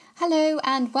Hello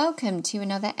and welcome to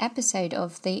another episode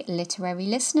of The Literary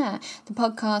Listener, the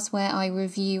podcast where I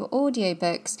review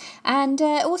audiobooks and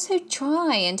also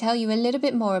try and tell you a little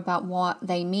bit more about what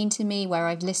they mean to me, where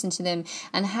I've listened to them,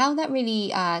 and how that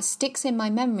really sticks in my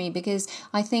memory, because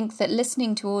I think that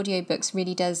listening to audiobooks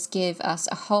really does give us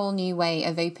a whole new way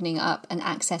of opening up and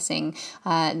accessing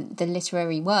the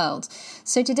literary world.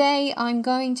 So today I'm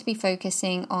going to be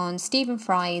focusing on Stephen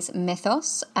Fry's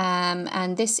Mythos,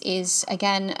 and this is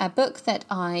again a book that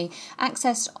I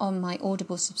accessed on my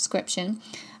Audible subscription.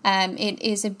 It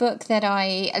is a book that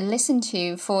I listened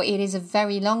to for, it is a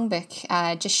very long book,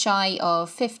 just shy of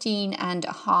 15 and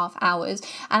a half hours.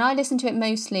 And I listened to it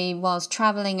mostly whilst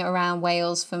travelling around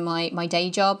Wales for my day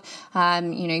job,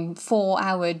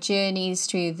 4-hour journeys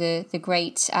through the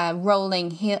great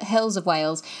rolling hills of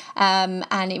Wales.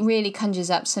 And it really conjures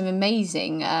up some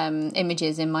amazing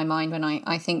images in my mind when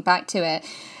I think back to it.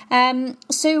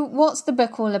 So what's the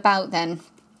book all about then?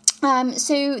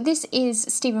 So this is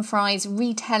Stephen Fry's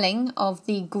retelling of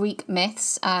the Greek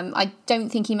myths. I don't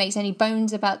think he makes any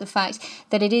bones about the fact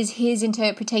that it is his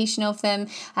interpretation of them.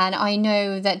 And I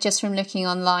know that just from looking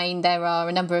online, there are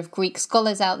a number of Greek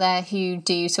scholars out there who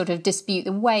do sort of dispute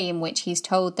the way in which he's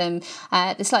told them,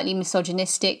 the slightly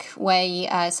misogynistic way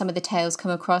some of the tales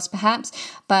come across, perhaps.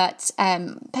 But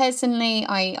personally,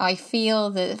 I feel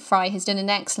that Fry has done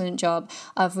an excellent job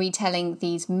of retelling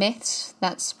these myths.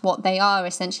 That's what they are,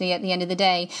 essentially, at the end of the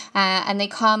day, and they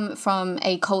come from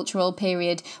a cultural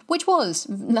period which was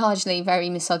largely very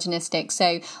misogynistic,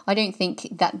 so I don't think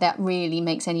that really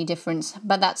makes any difference,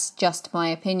 but that's just my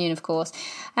opinion, of course.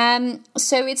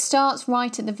 So it starts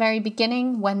right at the very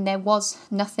beginning when there was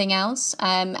nothing else,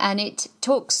 and it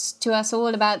talks to us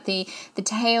all about the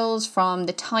tales from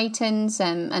the Titans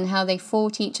and how they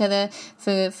fought each other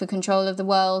for control of the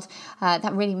world.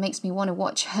 That really makes me want to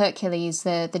watch Hercules,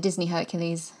 the Disney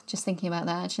Hercules, just thinking about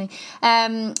that actually.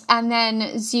 And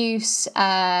then Zeus,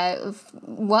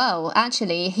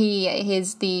 he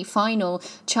is the final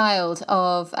child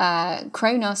of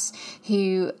Kronos,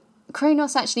 who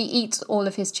Kronos actually eats all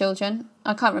of his children.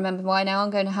 I can't remember why now. I'm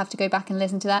going to have to go back and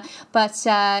listen to that. But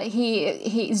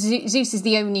Zeus is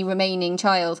the only remaining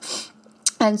child.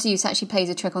 And Zeus actually plays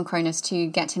a trick on Kronos to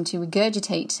get him to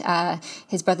regurgitate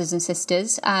his brothers and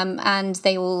sisters, and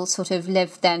they all sort of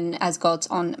live then as gods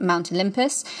on Mount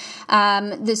Olympus.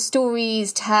 The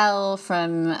stories tell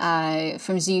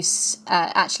from Zeus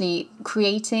actually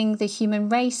creating the human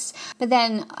race, but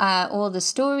then all the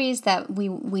stories that we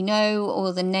know,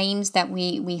 all the names that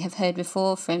we have heard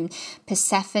before, from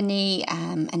Persephone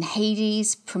and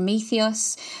Hades,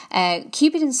 Prometheus,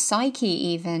 Cupid and Psyche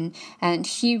even, and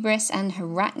Hubris and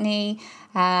Arachne,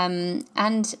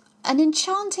 and an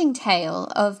enchanting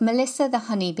tale of Melissa the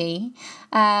honeybee,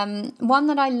 one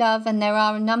that I love, and there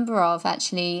are a number of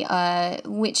actually,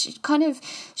 which kind of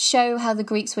show how the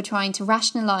Greeks were trying to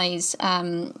rationalise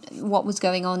what was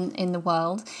going on in the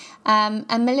world.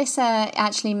 And Melissa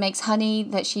actually makes honey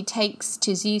that she takes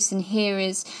to Zeus and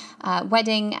Hera's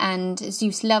wedding, and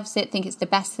Zeus loves it, think it's the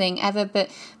best thing ever, but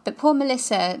poor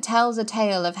Melissa tells a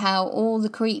tale of how all the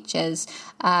creatures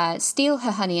steal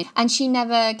her honey, and she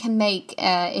never can make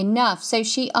enough. So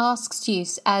she asks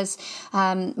Zeus, as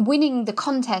winning the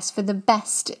contest for the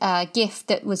best gift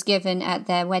that was given at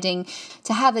their wedding,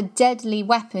 to have a deadly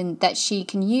weapon that she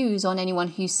can use on anyone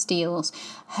who steals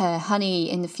her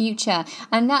honey in the future.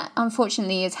 And that,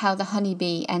 unfortunately, is how the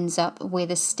honeybee ends up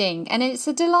with a sting. And it's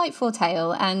a delightful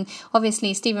tale, and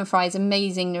obviously Stephen Fry's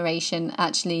amazing narration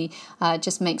actually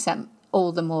just makes that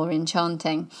all the more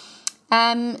enchanting.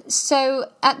 So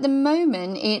at the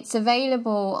moment it's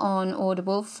available on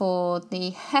Audible for the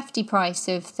hefty price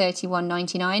of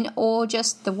 $31.99, or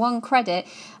just the £1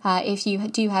 if you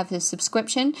do have the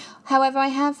subscription. However, I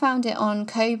have found it on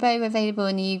Kobo, available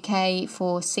in the UK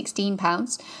for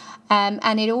 £16,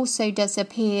 and it also does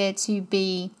appear to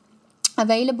be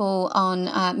available on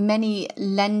many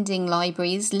listening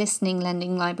libraries,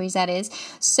 that is.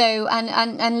 So,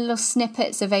 and little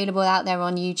snippets available out there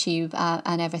on YouTube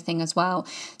and everything as well.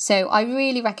 So I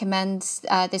really recommend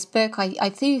this book. I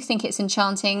do think it's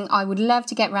enchanting. I would love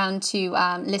to get round to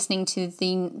listening to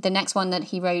the next one that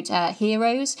he wrote,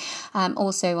 Heroes,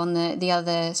 also on the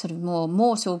other sort of more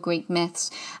mortal Greek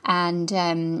myths. And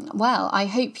I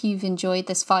hope you've enjoyed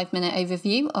this 5-minute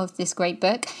overview of this great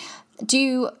book.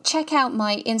 Do check out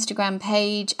my Instagram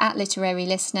page at Literary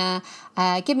Listener.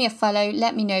 Give me a follow.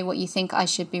 Let me know what you think I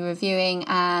should be reviewing.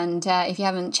 And if you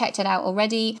haven't checked it out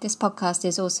already, this podcast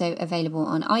is also available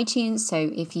on iTunes.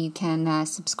 So if you can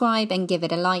subscribe and give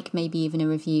it a like, maybe even a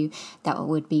review, that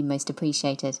would be most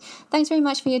appreciated. Thanks very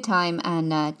much for your time,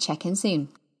 and check in soon.